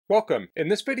Welcome. In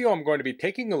this video I'm going to be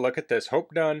taking a look at this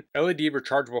Hopedone LED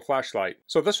rechargeable flashlight.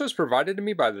 So this was provided to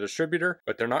me by the distributor,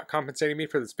 but they're not compensating me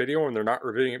for this video and they're not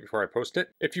reviewing it before I post it.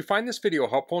 If you find this video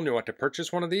helpful and you want to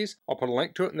purchase one of these, I'll put a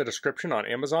link to it in the description on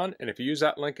Amazon, and if you use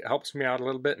that link it helps me out a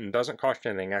little bit and doesn't cost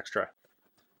you anything extra.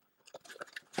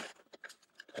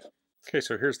 Okay,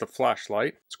 so here's the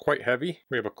flashlight. It's quite heavy.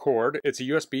 We have a cord. It's a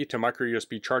USB to micro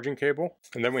USB charging cable.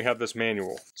 And then we have this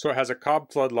manual. So it has a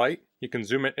cob floodlight. You can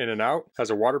zoom it in and out. It has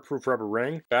a waterproof rubber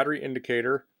ring, battery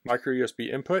indicator, micro USB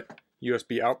input,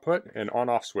 USB output, and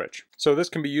on-off switch. So this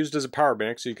can be used as a power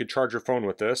bank, so you could charge your phone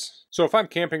with this. So if I'm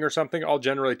camping or something, I'll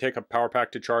generally take a power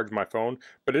pack to charge my phone,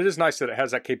 but it is nice that it has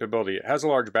that capability. It has a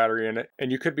large battery in it,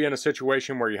 and you could be in a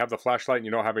situation where you have the flashlight and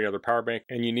you don't have any other power bank,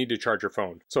 and you need to charge your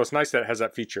phone. So it's nice that it has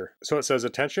that feature. So it says,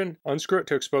 attention, unscrew it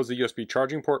to expose the USB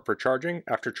charging port for charging.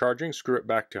 After charging, screw it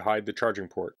back to hide the charging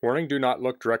port. Warning, do not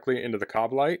look directly into the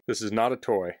cob light. This is not a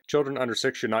toy. Children under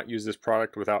 6 should not use this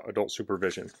product without adult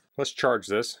supervision. Let's charge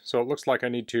this. So it looks like I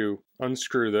need to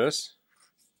unscrew this.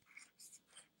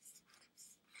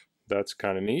 That's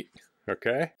kind of neat.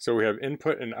 Okay, so we have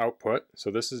input and output.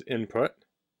 So this is input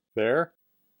there,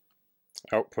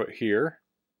 output here.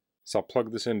 So I'll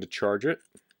plug this in to charge it,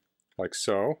 like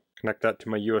so. Connect that to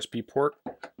my USB port.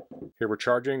 Here we're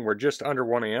charging. We're just under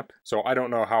 1 amp, so I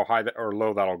don't know how high or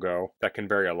low that'll go. That can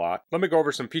vary a lot. Let me go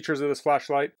over some features of this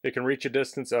flashlight. It can reach a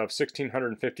distance of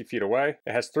 1,650 feet away.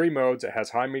 It has 3 modes. It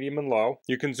has high, medium, and low.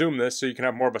 You can zoom this so you can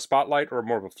have more of a spotlight or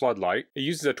more of a floodlight. It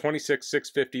uses a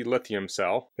 26650 lithium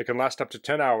cell. It can last up to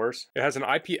 10 hours. It has an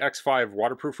IPX5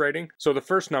 waterproof rating. So the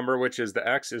first number, which is the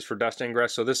X, is for dust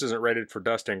ingress, so this isn't rated for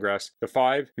dust ingress. The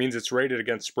 5 means it's rated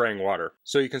against spraying water.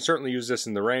 So you can certainly use this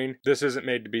in the rain. This isn't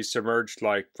made to be submerged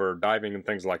like for diving and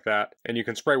things like that. And you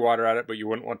can spray water at it, but you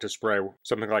wouldn't want to spray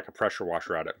something like a pressure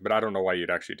washer at it. But I don't know why you'd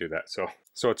actually do that.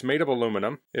 So it's made of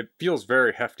aluminum. It feels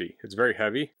very hefty. It's very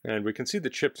heavy. And we can see the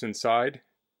chips inside.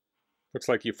 Looks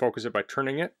like you focus it by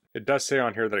turning it. It does say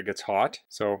on here that it gets hot.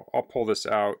 So I'll pull this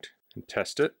out and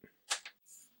test it.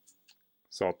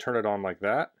 So I'll turn it on like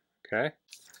that. Okay.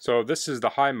 So this is the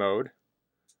high mode.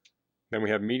 Then we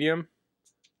have medium,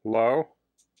 low,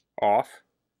 off.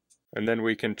 And then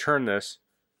we can turn this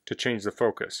to change the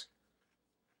focus.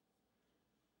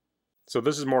 So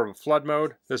this is more of a flood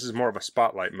mode. This is more of a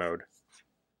spotlight mode.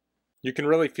 You can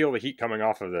really feel the heat coming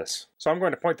off of this. So I'm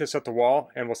going to point this at the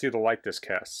wall and we'll see the light this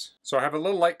casts. So I have a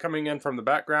little light coming in from the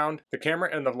background. The camera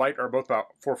and the light are both about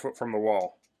 4 foot from the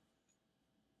wall.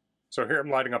 So here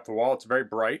I'm lighting up the wall. It's very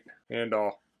bright, and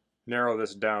I'll narrow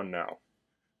this down now.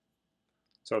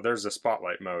 So there's the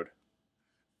spotlight mode.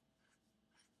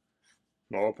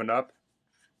 I'll open up,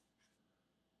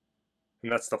 and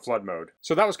that's the flood mode.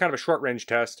 So that was kind of a short range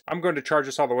test. I'm going to charge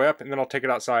this all the way up, and then I'll take it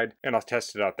outside and I'll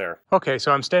test it out there. Okay,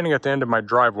 so I'm standing at the end of my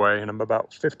driveway and I'm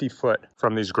about 50 foot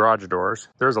from these garage doors.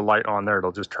 There's a light on there,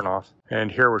 it'll just turn off. And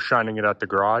here we're shining it at the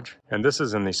garage. And this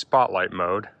is in the spotlight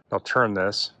mode. I'll turn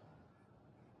this.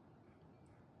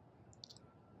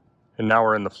 And now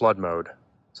we're in the flood mode.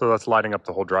 So that's lighting up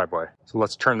the whole driveway. So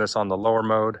let's turn this on the lower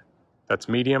mode. That's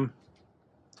medium.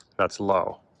 That's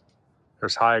low.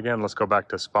 There's high again. Let's go back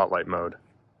to spotlight mode.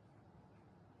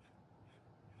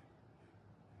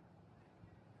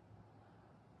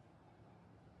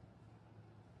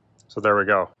 So there we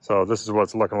go. So this is what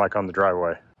it's looking like on the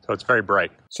driveway. So it's very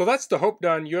bright. So that's the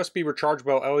Hopedone USB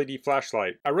rechargeable LED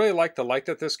flashlight. I really like the light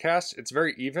that this casts. It's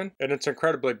very even and it's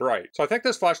incredibly bright. So I think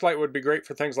this flashlight would be great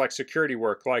for things like security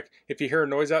work. Like if you hear a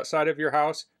noise outside of your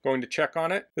house, going to check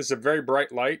on it. This is a very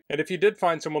bright light. And if you did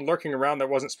find someone lurking around that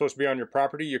wasn't supposed to be on your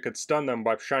property, you could stun them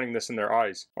by shining this in their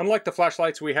eyes. Unlike the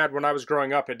flashlights we had when I was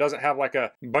growing up, it doesn't have like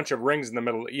a bunch of rings in the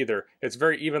middle either. It's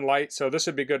very even light, so this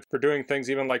would be good for doing things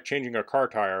even like changing a car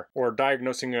tire or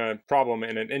diagnosing a problem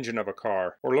in an engine of a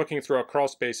car or looking through a crawl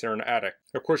space or an attic.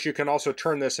 Of course, you can also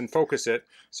turn this and focus it,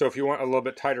 so if you want a little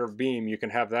bit tighter beam, you can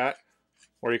have that,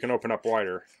 or you can open up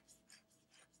wider.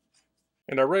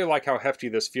 And I really like how hefty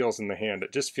this feels in the hand.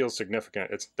 It just feels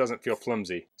significant. It doesn't feel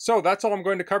flimsy. So that's all I'm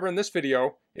going to cover in this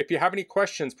video. If you have any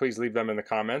questions, please leave them in the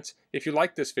comments. If you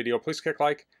like this video, please click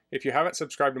like. If you haven't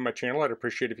subscribed to my channel, I'd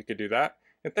appreciate if you could do that.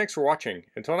 And thanks for watching.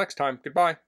 Until next time, goodbye.